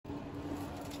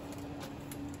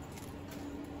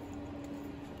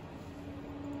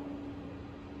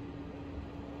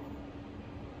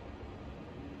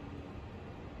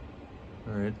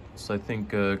Alright, so I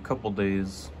think a couple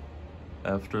days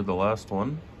after the last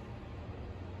one.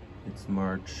 It's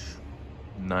March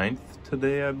 9th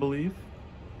today, I believe.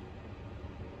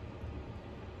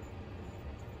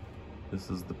 This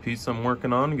is the piece I'm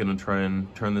working on. I'm gonna try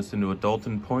and turn this into a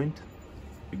Dalton point.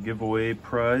 A giveaway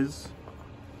prize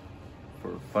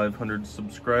for 500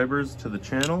 subscribers to the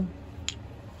channel.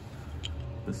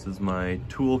 This is my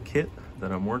tool kit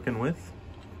that I'm working with.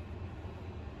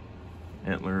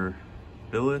 Antler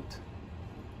billet,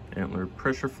 antler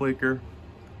pressure flaker,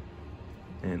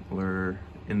 antler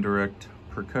indirect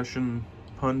percussion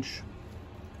punch,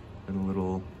 and a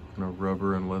little kind of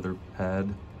rubber and leather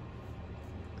pad.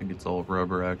 I think it's all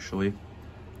rubber actually.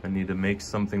 I need to make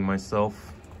something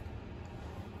myself,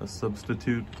 a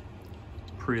substitute,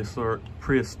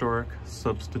 prehistoric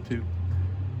substitute.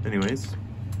 Anyways.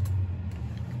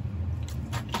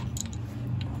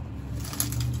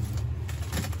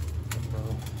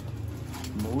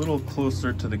 I'm a little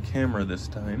closer to the camera this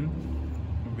time.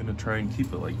 I'm gonna try and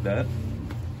keep it like that.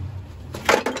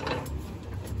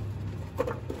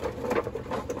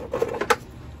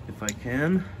 If I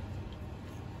can.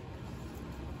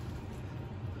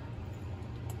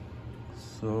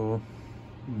 So,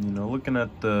 looking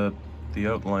at the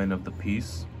outline of the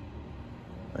piece,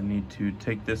 I need to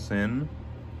take this in,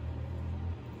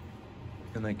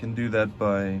 and I can do that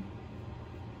by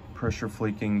pressure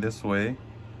flaking this way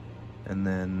and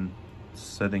then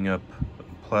setting up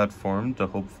a platform to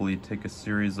hopefully take a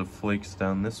series of flakes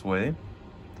down this way.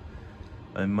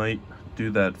 I might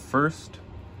do that first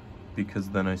because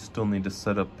then I still need to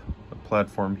set up a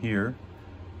platform here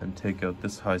and take out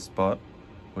this high spot,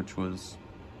 which was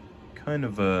kind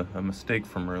of a mistake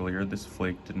from earlier. This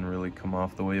flake didn't really come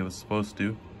off the way it was supposed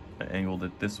to. I angled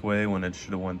it this way when it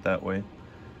should have went that way.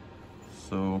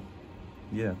 So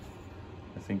yeah,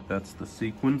 I think that's the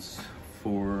sequence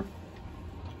for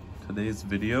today's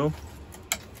video.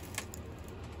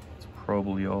 It's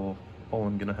probably all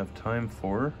I'm gonna have time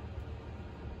for.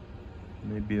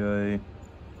 Maybe I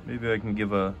can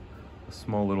give a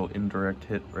small little indirect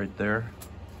hit right there.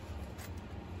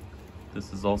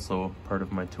 This is also part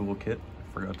of my toolkit,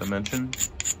 forgot to mention.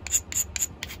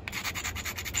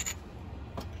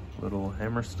 Little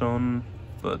hammerstone,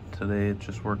 but today it's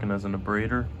just working as an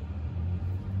abrader.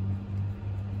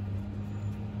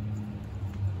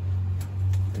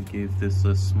 I gave this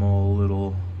a small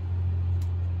little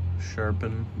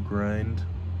sharpen grind.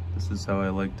 This is how I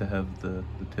like to have the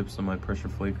tips of my pressure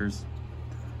flakers.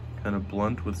 Kind of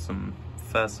blunt with some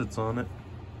facets on it.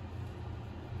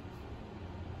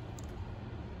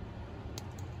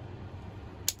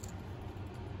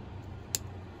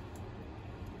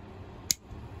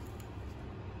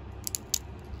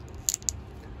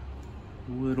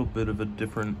 A little bit of a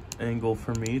different angle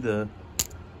for me to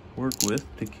work with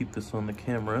to keep this on the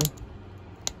camera,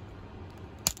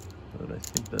 but I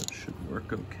think that should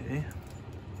work okay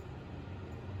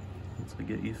once I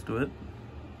get used to it.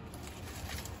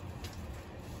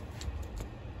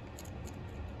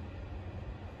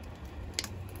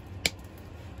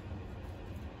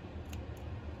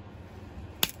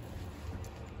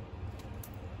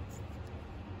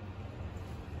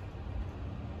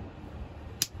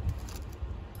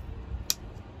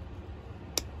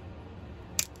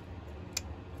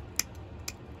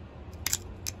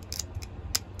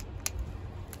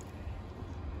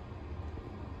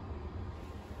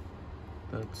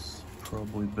 That's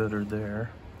probably better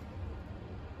there.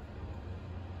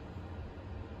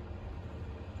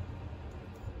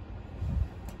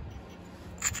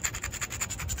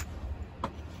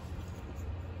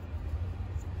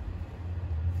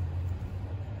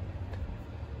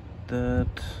 That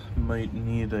might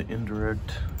need an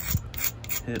indirect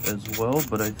hit as well,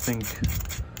 but I think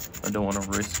I don't want to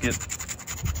risk it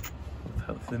with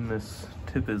how thin this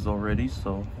tip is already,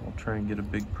 so I'll try and get a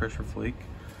big pressure flake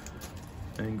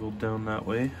angled down that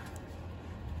way.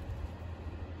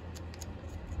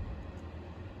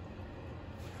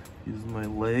 Use my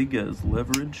leg as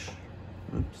leverage.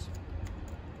 Oops.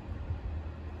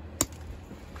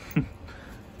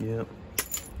 Yep,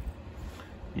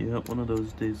 one of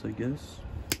those days, I guess.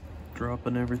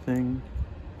 Dropping everything.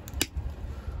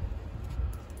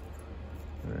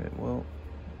 Alright, well,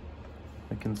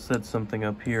 I can set something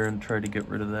up here and try to get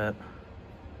rid of that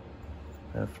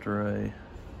after I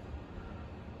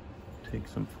take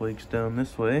some flakes down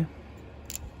this way.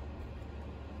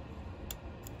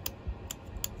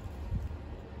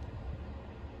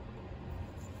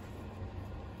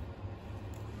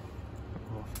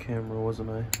 Off camera, wasn't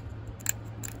I?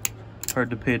 Hard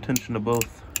to pay attention to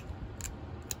both.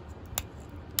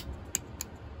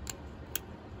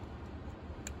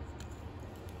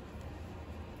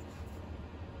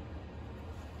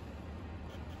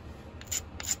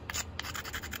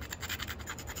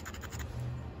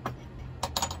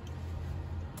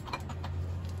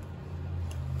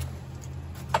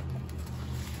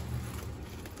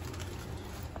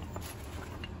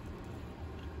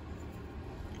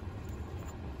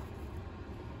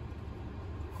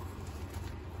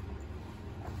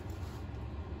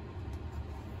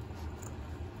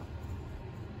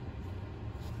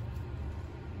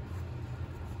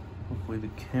 Hopefully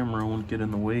the camera won't get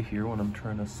in the way here when I'm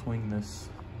trying to swing this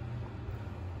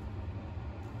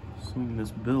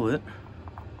billet.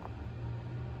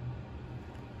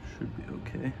 Should be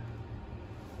okay.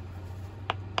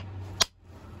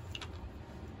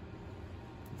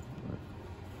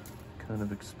 Kind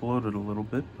of exploded a little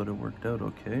bit, but it worked out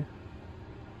okay.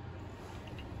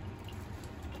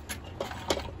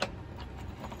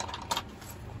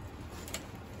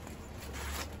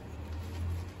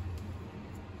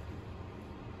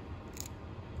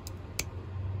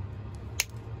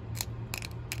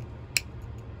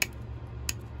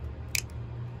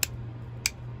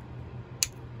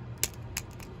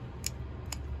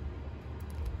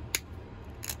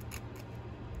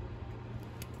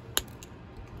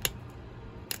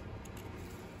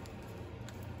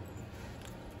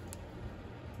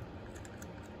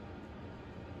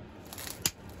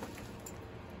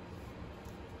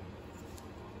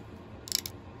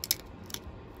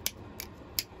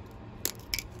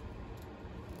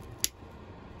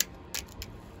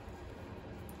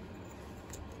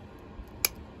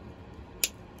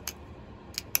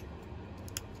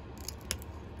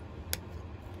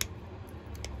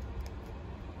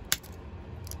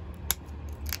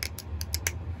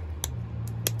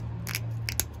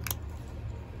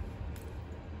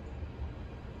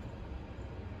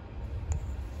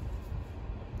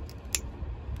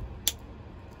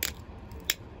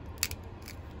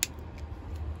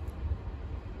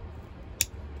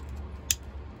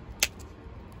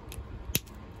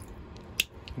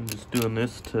 I'm just doing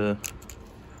this to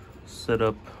set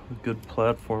up a good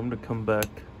platform to come back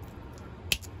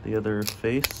the other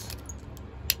face.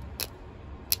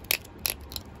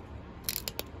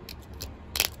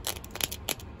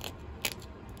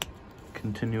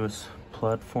 Continuous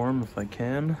platform if I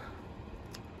can.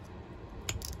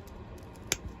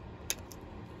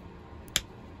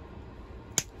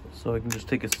 So I can just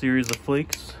take a series of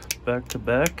flakes back to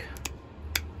back.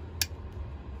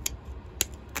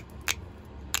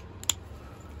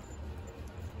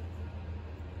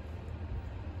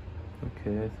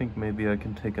 Okay, I think maybe I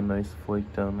can take a nice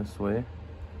flake down this way.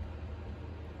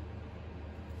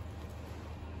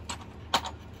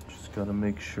 Just gotta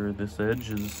make sure this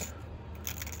edge is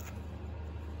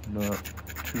not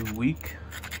too weak.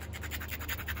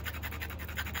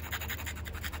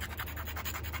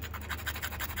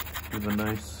 Give a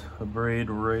nice abrade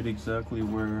right exactly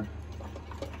where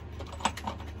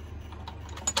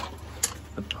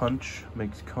the punch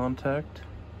makes contact,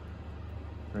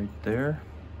 right there.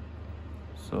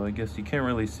 So I guess you can't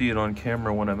really see it on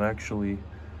camera when I'm actually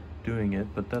doing it,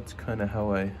 but that's kind of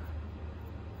how I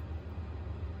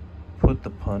put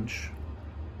the punch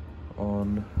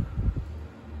on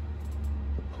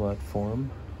the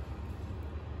platform.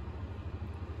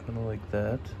 Kind of like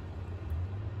that.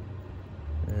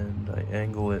 And I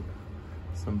angle it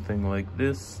something like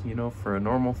this, you know, for a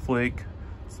normal flake,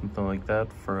 something like that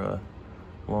for a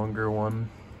longer one.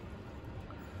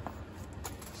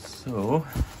 So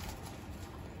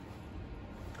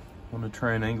I want to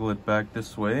try and angle it back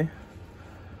this way.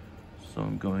 So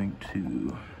I'm going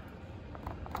to,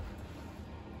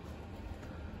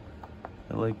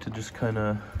 I like to just kind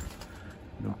of,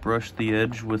 you know, brush the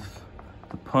edge with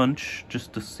the punch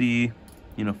just to see,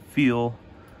 you know, feel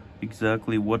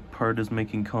exactly what part is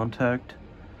making contact,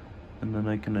 and then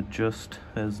I can adjust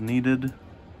as needed.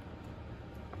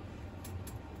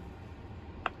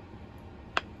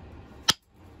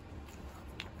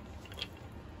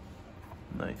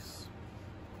 Nice.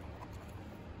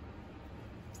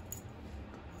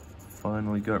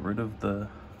 Finally got rid of the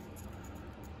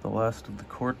last of the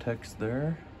cortex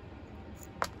there.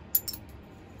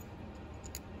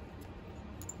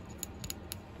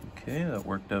 Okay, that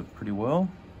worked out pretty well.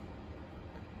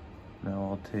 Now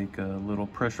I'll take a little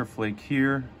pressure flake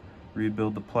here,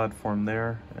 rebuild the platform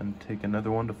there, and take another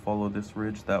one to follow this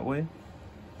ridge that way.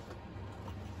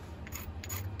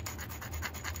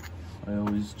 I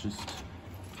always just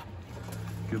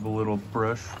give a little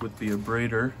brush with the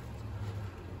abrader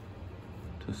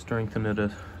to strengthen it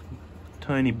a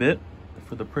tiny bit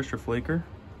for the pressure flaker.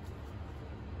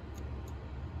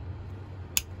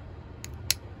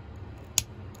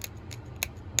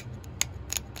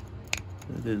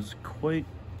 It is quite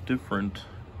different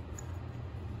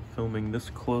filming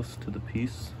this close to the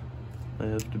piece. I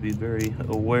have to be very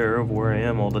aware of where I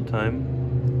am all the time.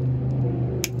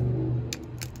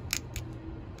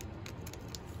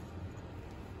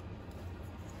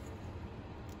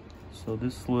 So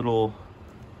this little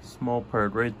small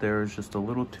part right there is just a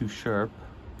little too sharp.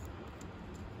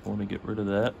 I want to get rid of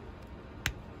that.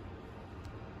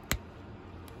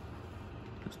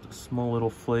 Just a small little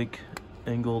flake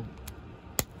angled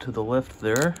to the left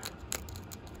there.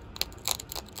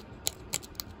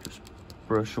 Just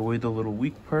brush away the little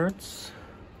weak parts.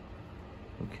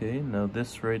 Okay, now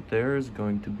this right there is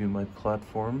going to be my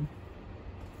platform.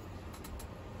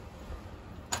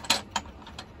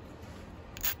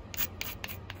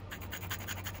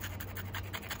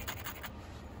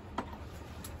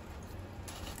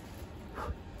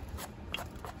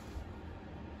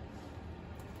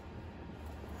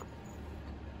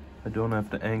 I don't have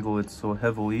to angle it so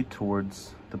heavily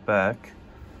towards the back,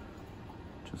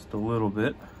 just a little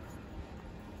bit.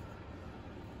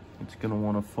 It's going to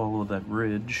want to follow that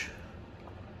ridge.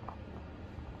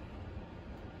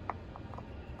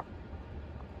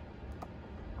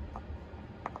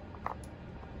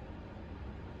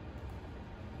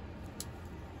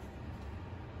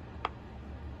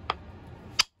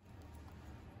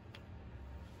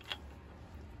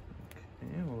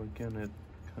 Okay, well again it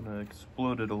kind of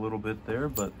exploded a little bit there,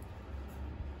 but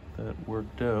that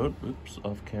worked out. Oops,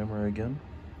 off camera again.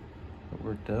 That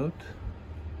worked out.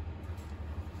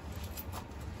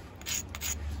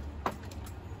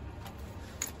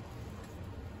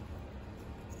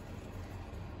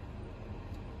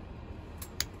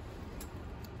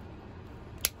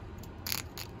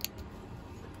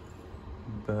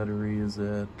 Battery is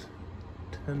at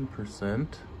 10%.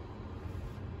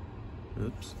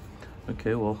 Oops.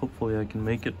 Okay, well hopefully I can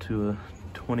make it to a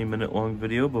 20-minute long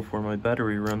video before my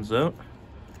battery runs out.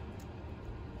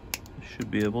 I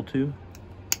should be able to.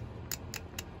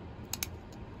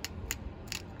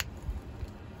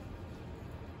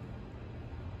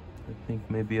 I think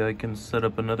maybe I can set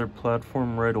up another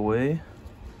platform right away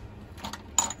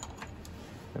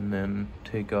and then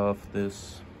take off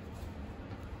this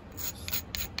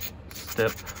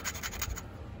step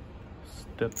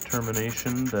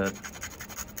termination that,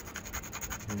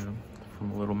 you know,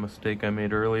 from a little mistake I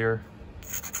made earlier.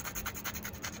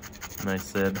 And I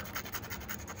said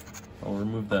I'll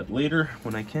remove that later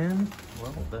when I can.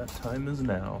 Well, that time is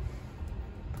now.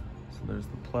 So there's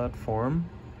the platform.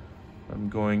 I'm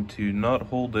going to not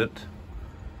hold it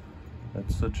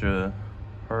at such a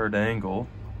hard angle,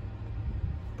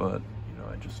 but you know,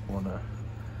 I just want to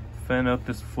fan out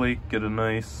this flake, get a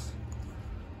nice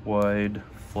wide,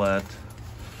 flat,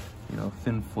 you know,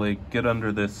 thin flake, get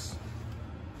under this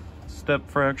step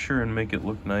fracture and make it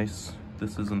look nice.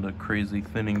 This isn't a crazy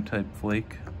thinning type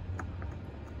flake.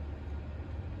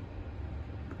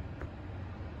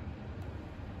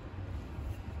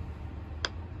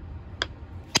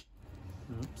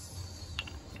 Oops.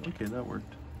 Okay, that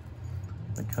worked.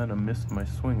 I kind of missed my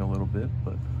swing a little bit,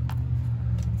 but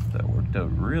that worked out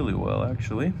really well,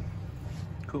 actually.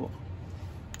 Cool.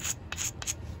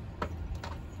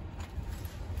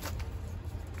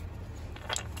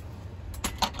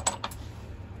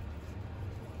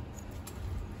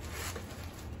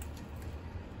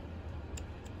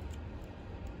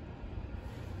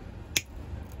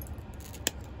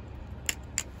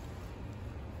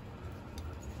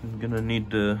 I'm gonna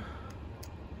need to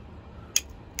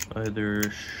either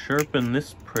sharpen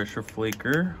this pressure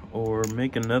flaker or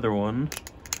make another one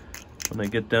when I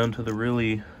get down to the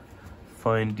really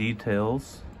fine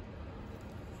details.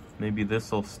 Maybe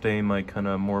this will stay my kind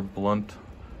of more blunt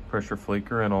pressure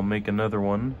flaker, and I'll make another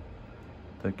one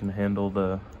that can handle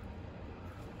the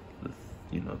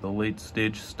you know, the late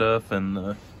stage stuff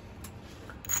and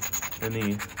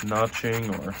any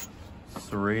notching or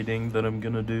serrating that I'm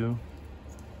gonna do.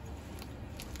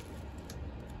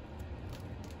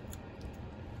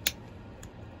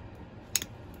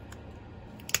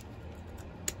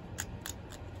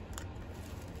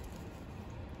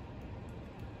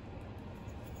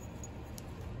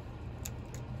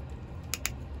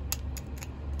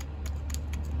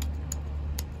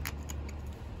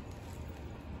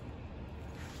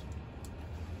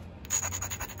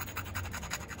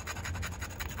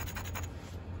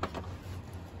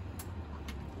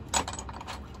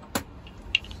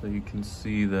 So you can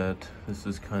see that this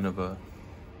is kind of a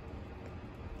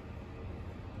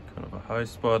high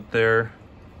spot there,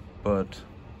 but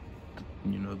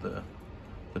you know, the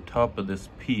top of this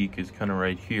peak is kind of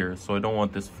right here, so I don't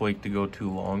want this flake to go too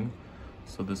long.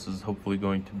 So this is hopefully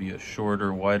going to be a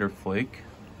shorter, wider flake.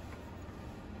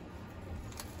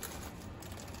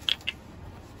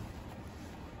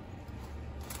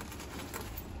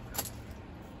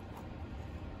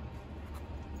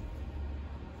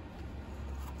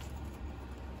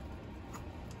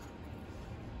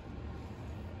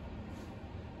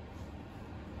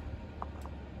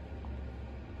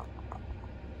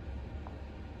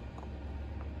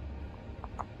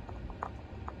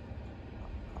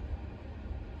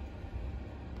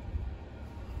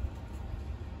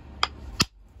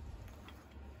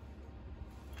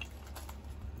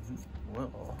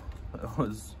 That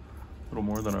was a little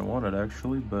more than I wanted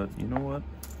actually, but you know what?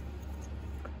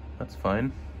 That's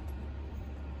fine.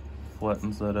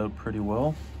 Flattens that out pretty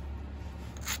well.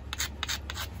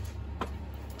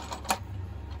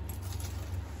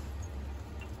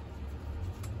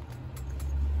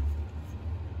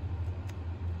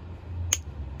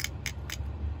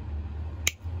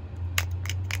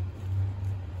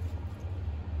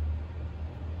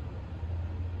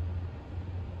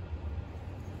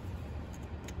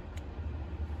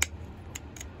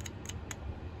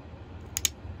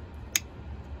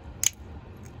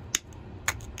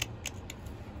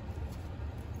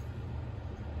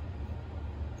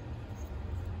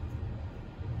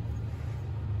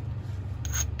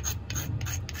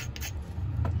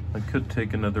 I could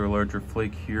take another larger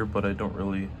flake here, but I don't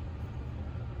really.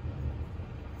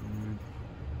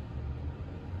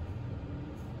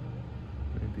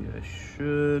 Maybe I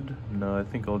should. No, I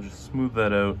think I'll just smooth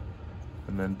that out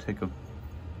and then take a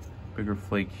bigger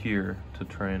flake here to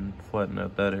try and flatten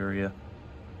out that area.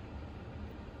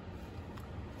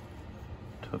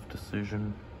 Tough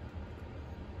decision.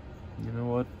 You know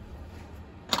what?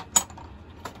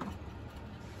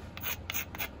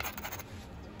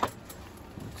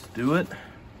 Do it.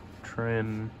 Try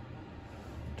and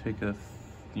take a,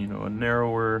 a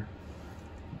narrower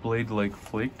blade-like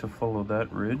flake to follow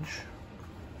that ridge.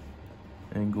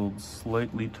 Angled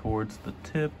slightly towards the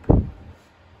tip.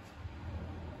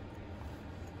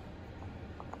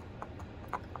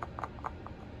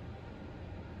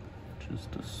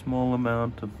 Just a small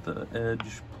amount of the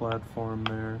edge platform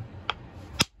there.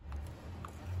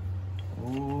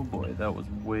 Oh boy, that was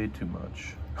way too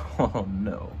much. Oh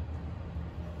no.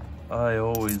 I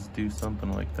always do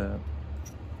something like that.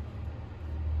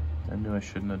 I knew I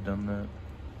shouldn't have done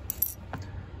that.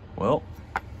 Well,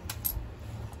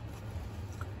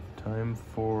 time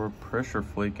for pressure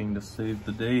flaking to save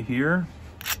the day here.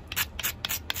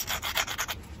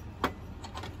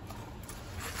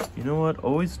 You know what?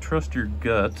 Always trust your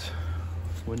gut.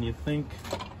 When you think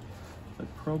I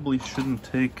probably shouldn't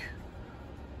take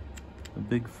a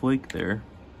big flake there,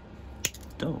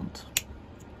 don't.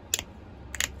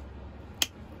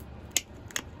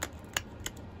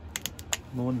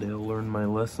 One day I'll learn my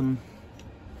lesson.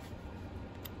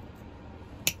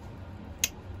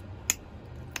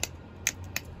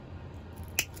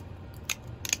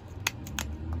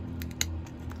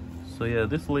 So yeah,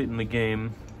 this late in the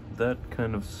game, that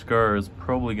kind of scar is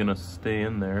probably gonna stay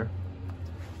in there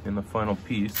in the final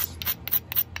piece.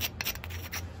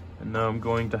 And now I'm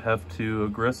going to have to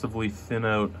aggressively thin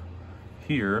out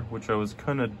here, which I was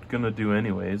kind of gonna do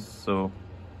anyways, so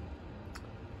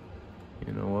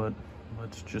you know what?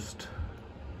 Let's just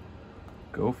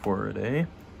go for it, eh?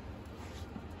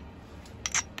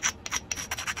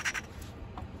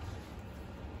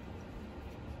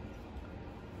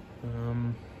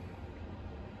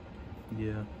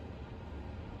 Yeah.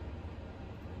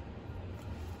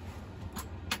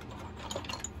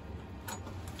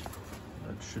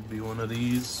 That should be one of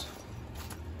these.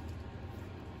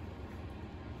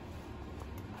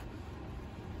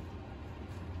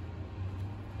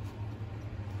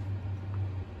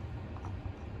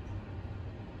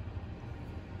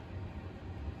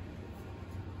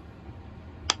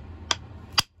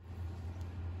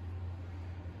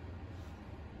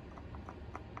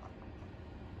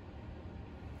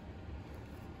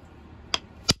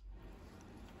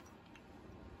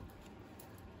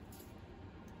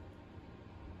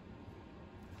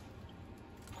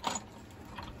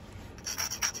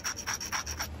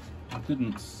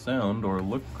 Didn't sound or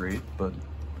look great, but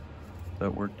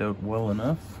that worked out well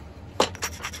enough.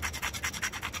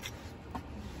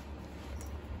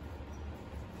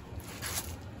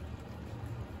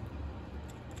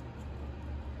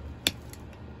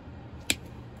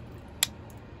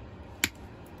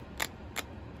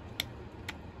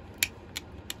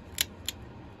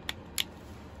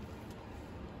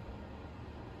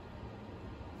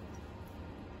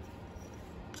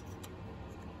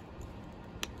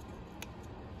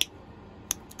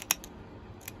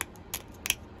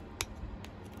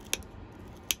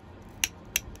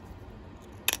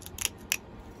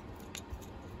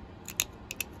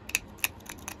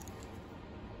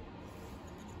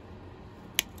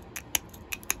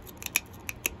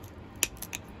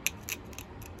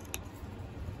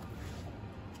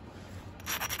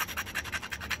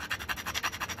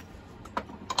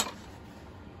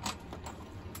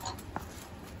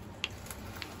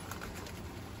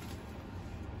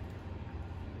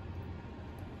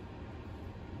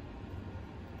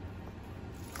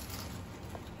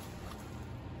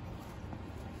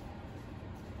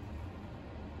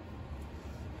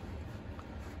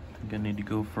 think I need to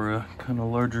go for a kind of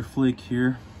larger flake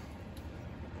here.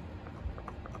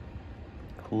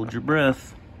 Hold your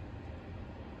breath.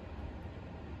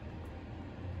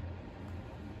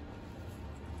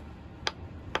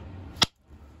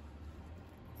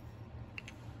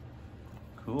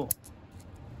 Cool.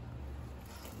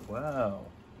 Wow.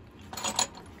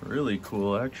 Really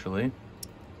cool, actually.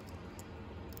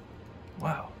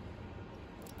 Wow.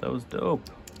 That was dope.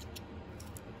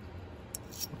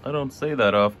 I don't say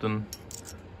that often.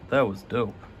 That was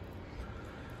dope.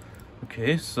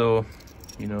 Okay, so,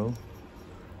 you know,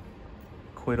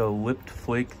 quite a lipped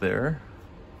flake there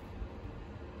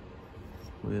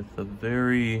with a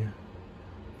very,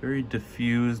 very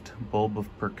diffused bulb of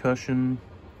percussion.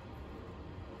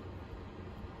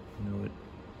 You know,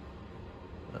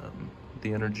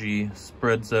 the energy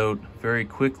spreads out very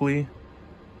quickly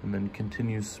and then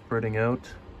continues spreading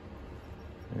out.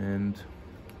 And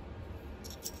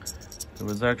there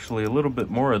was actually a little bit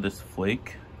more of this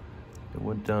flake. It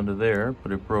went down to there,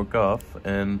 but it broke off.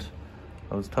 And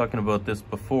I was talking about this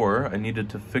before. I needed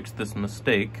to fix this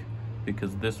mistake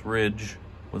because this ridge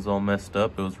was all messed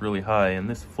up. It was really high, and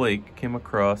this flake came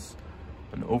across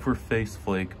an overface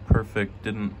flake. Perfect,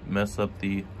 didn't mess up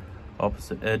the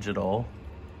opposite edge at all.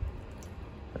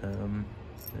 And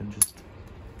just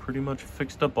pretty much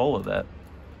fixed up all of that.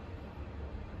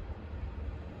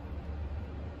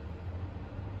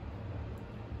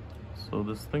 So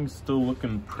this thing's still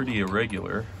looking pretty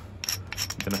irregular.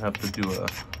 I'm gonna have to do a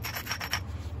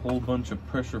whole bunch of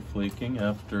pressure flaking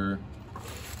after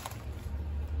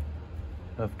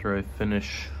I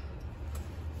finish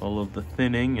all of the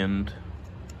thinning and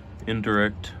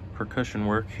indirect percussion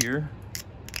work here.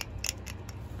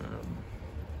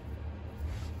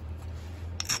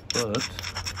 But,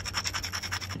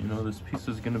 you know, this piece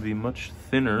is going to be much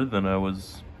thinner than I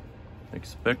was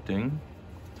expecting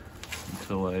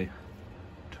until I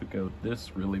took out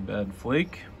this really bad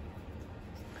flake.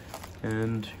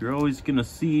 And you're always going to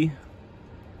see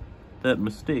that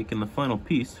mistake in the final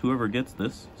piece, whoever gets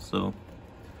this. So,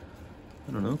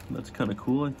 I don't know, that's kind of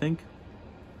cool, I think.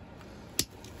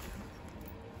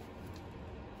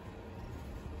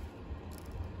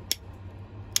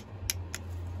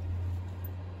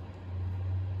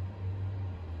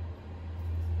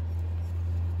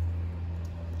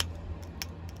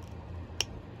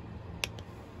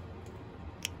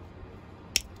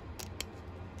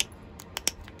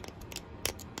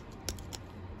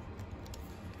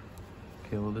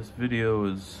 Okay, well, this video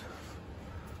is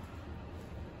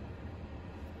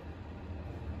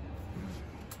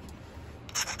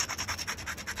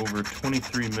over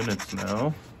 23 minutes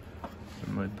now,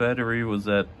 and my battery was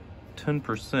at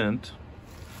 10%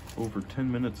 over 10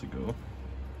 minutes ago.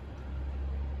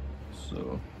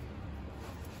 So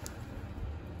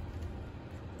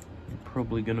I'm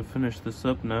probably gonna finish this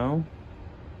up now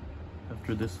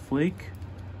after this flake.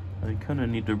 I kind of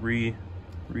need to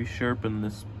resharpen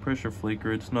this pressure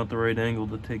flaker. It's not the right angle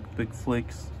to take big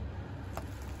flakes.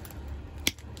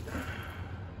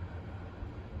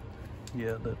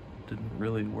 Yeah, that didn't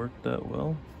really work that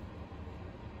well.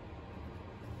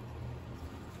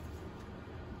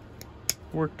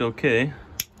 Worked okay.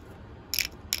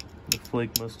 The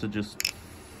flake must have just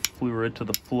flew right to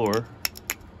the floor.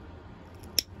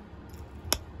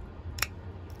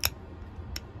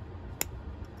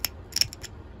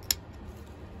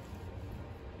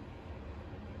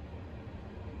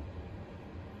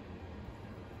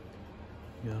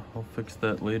 Yeah, I'll fix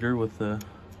that later with a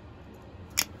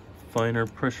finer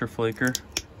pressure flaker.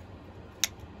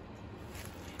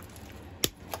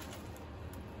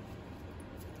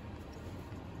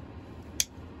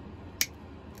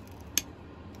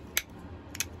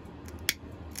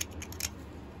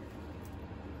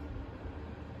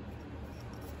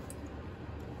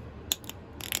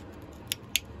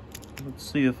 Let's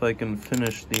see if I can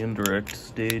finish the indirect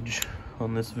stage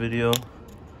on this video.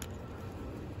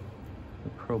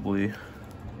 Probably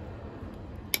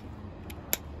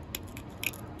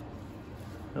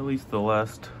at least the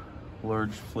last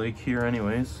large flake here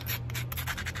anyways.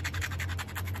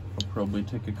 I'll probably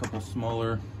take a couple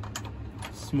smaller,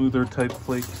 smoother type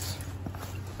flakes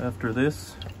after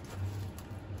this.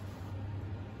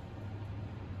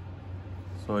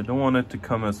 So I don't want it to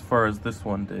come as far as this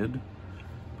one did,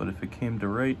 but if it came to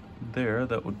right there,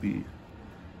 that would be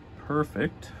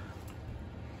perfect.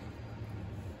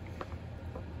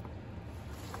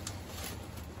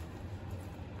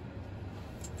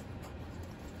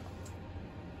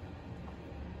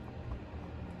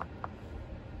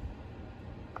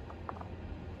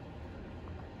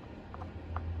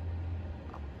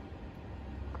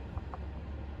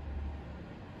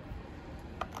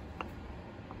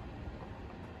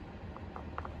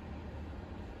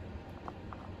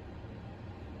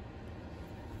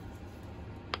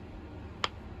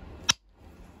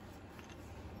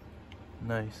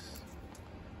 Nice.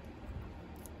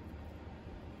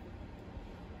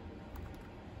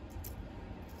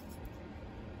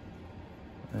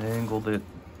 I angled it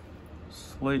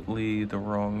slightly the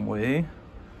wrong way,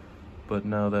 but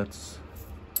now that's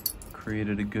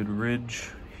created a good ridge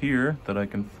here that I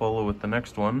can follow with the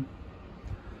next one.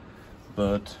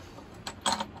 But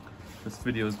this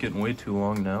video is getting way too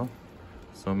long now,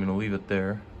 so I'm gonna leave it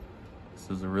there. This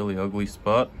is a really ugly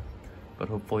spot, but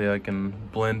hopefully I can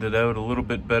blend it out a little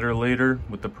bit better later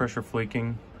with the pressure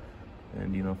flaking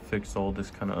and, you know, fix all this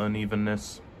kind of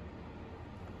unevenness.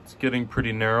 It's getting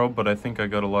pretty narrow, but I think I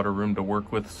got a lot of room to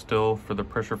work with still for the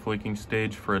pressure flaking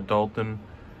stage for a Dalton.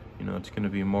 You know, it's going to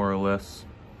be more or less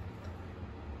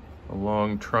a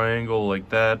long triangle like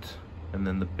that, and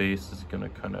then the base is going to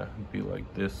kind of be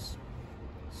like this.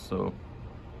 So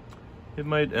it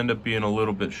might end up being a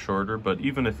little bit shorter, but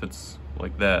even if it's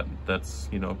like that, that's,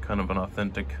 you know, kind of an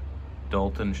authentic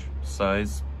Dalton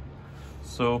size.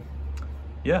 So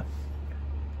yeah,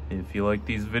 if you like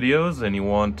these videos and you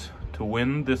want to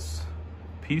win this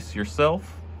piece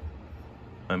yourself,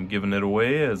 I'm giving it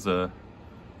away as a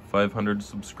 500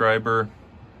 subscriber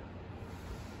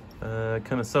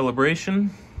kind of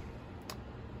celebration.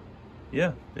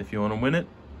 Yeah, if you want to win it,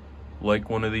 like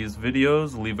one of these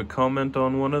videos, leave a comment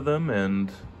on one of them,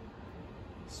 and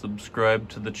subscribe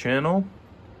to the channel.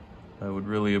 I would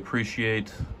really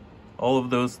appreciate all of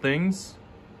those things.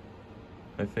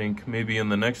 I think maybe in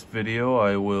the next video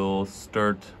I will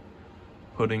start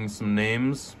putting some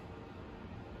names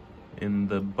in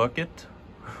the bucket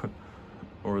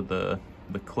or the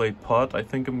clay pot I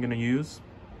think I'm gonna use.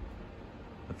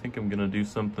 I think I'm gonna do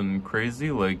something crazy,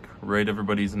 like write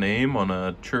everybody's name on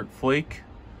a chert flake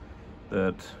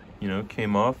that, you know,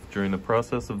 came off during the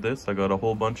process of this. I got a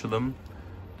whole bunch of them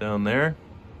down there.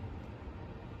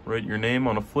 Write your name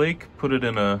on a flake, put it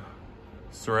in a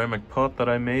ceramic pot that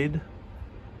I made.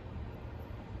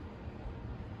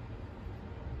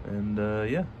 And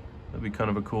yeah, that'd be kind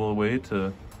of a cool way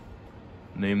to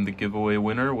name the giveaway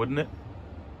winner, wouldn't it?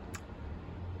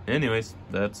 Anyways,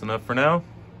 that's enough for now.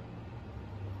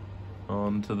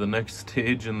 On to the next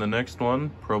stage in the next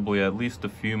one. Probably at least a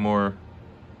few more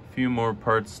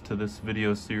parts to this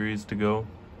video series to go.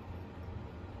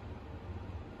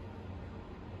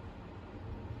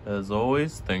 As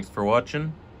always, thanks for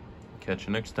watching. Catch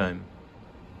you next time.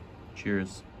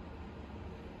 Cheers.